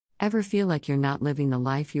Ever feel like you're not living the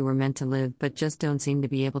life you were meant to live but just don't seem to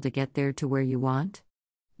be able to get there to where you want?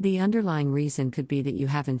 The underlying reason could be that you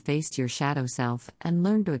haven't faced your shadow self and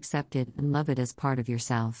learned to accept it and love it as part of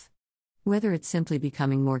yourself. Whether it's simply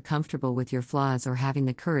becoming more comfortable with your flaws or having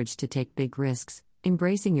the courage to take big risks,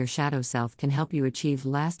 embracing your shadow self can help you achieve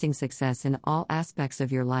lasting success in all aspects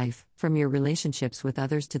of your life, from your relationships with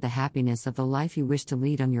others to the happiness of the life you wish to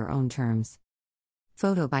lead on your own terms.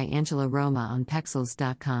 Photo by Angela Roma on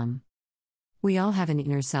Pexels.com. We all have an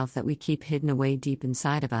inner self that we keep hidden away deep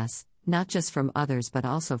inside of us, not just from others but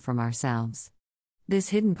also from ourselves. This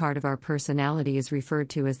hidden part of our personality is referred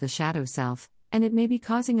to as the shadow self, and it may be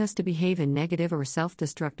causing us to behave in negative or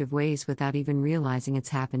self-destructive ways without even realizing it's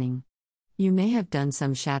happening. You may have done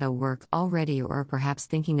some shadow work already or are perhaps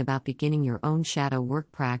thinking about beginning your own shadow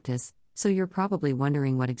work practice, so you're probably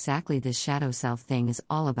wondering what exactly this shadow self thing is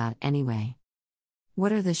all about anyway.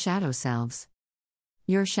 What are the shadow selves?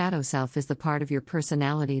 Your shadow self is the part of your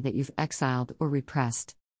personality that you've exiled or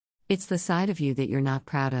repressed. It's the side of you that you're not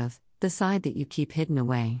proud of, the side that you keep hidden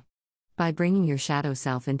away. By bringing your shadow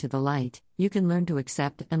self into the light, you can learn to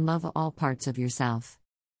accept and love all parts of yourself.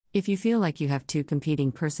 If you feel like you have two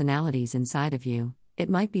competing personalities inside of you, it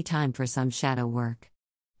might be time for some shadow work.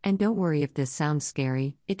 And don't worry if this sounds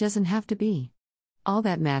scary, it doesn't have to be. All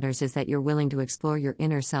that matters is that you're willing to explore your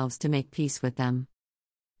inner selves to make peace with them.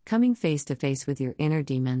 Coming face to face with your inner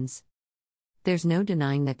demons. There's no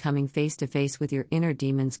denying that coming face to face with your inner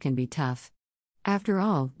demons can be tough. After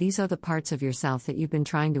all, these are the parts of yourself that you've been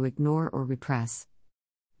trying to ignore or repress.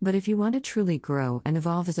 But if you want to truly grow and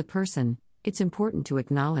evolve as a person, it's important to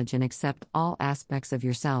acknowledge and accept all aspects of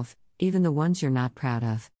yourself, even the ones you're not proud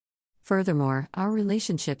of. Furthermore, our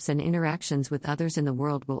relationships and interactions with others in the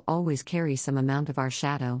world will always carry some amount of our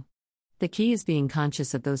shadow. The key is being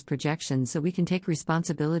conscious of those projections so we can take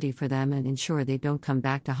responsibility for them and ensure they don't come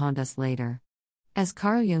back to haunt us later. As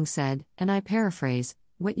Carl Jung said, and I paraphrase,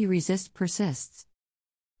 "What you resist persists."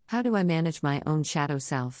 How do I manage my own shadow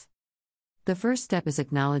self? The first step is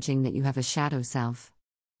acknowledging that you have a shadow self.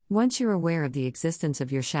 Once you're aware of the existence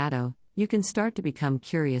of your shadow, you can start to become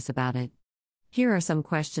curious about it. Here are some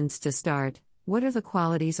questions to start. What are the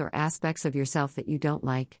qualities or aspects of yourself that you don't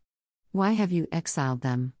like? Why have you exiled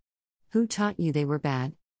them? Who taught you they were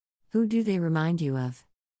bad? Who do they remind you of?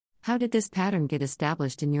 How did this pattern get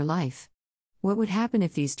established in your life? What would happen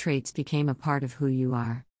if these traits became a part of who you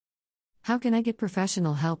are? How can I get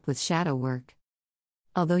professional help with shadow work?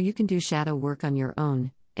 Although you can do shadow work on your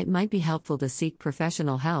own, it might be helpful to seek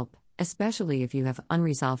professional help, especially if you have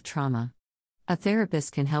unresolved trauma. A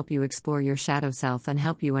therapist can help you explore your shadow self and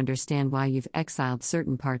help you understand why you've exiled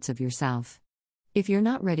certain parts of yourself. If you're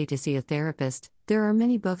not ready to see a therapist, there are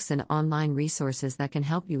many books and online resources that can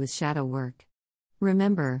help you with shadow work.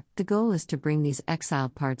 Remember, the goal is to bring these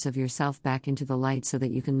exiled parts of yourself back into the light so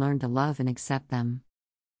that you can learn to love and accept them.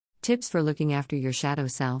 Tips for looking after your shadow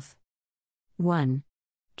self. 1.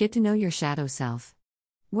 Get to know your shadow self.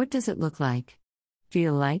 What does it look like?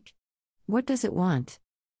 Feel like? What does it want?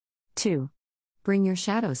 2. Bring your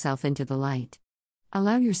shadow self into the light.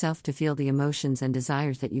 Allow yourself to feel the emotions and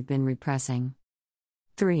desires that you've been repressing.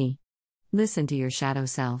 3. Listen to your shadow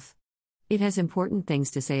self. It has important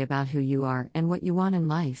things to say about who you are and what you want in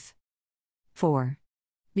life. 4.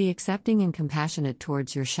 Be accepting and compassionate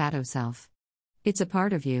towards your shadow self. It's a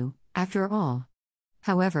part of you, after all.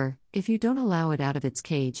 However, if you don't allow it out of its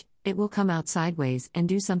cage, it will come out sideways and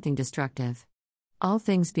do something destructive. All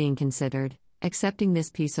things being considered, accepting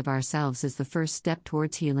this piece of ourselves is the first step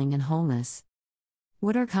towards healing and wholeness.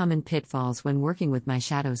 What are common pitfalls when working with my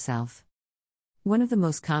shadow self? One of the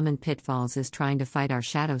most common pitfalls is trying to fight our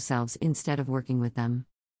shadow selves instead of working with them.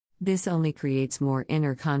 This only creates more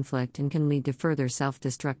inner conflict and can lead to further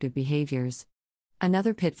self-destructive behaviors.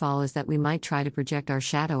 Another pitfall is that we might try to project our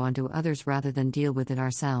shadow onto others rather than deal with it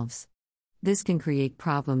ourselves. This can create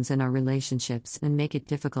problems in our relationships and make it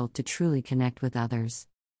difficult to truly connect with others.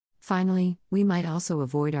 Finally, we might also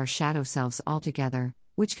avoid our shadow selves altogether,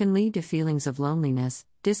 which can lead to feelings of loneliness,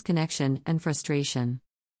 disconnection, and frustration.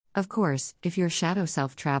 Of course, if your shadow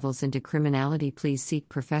self travels into criminality, please seek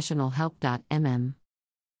professional help.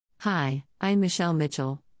 Hi, I'm Michelle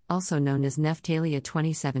Mitchell, also known as Neftalia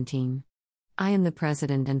 2017. I am the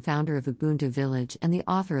president and founder of Ubuntu Village and the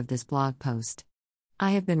author of this blog post.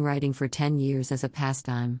 I have been writing for 10 years as a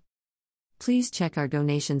pastime. Please check our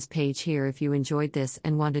donations page here if you enjoyed this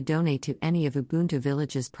and want to donate to any of Ubuntu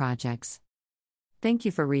Village's projects. Thank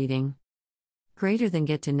you for reading. Greater Than.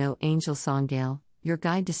 Get to know Angel Songale, your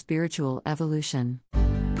guide to spiritual evolution.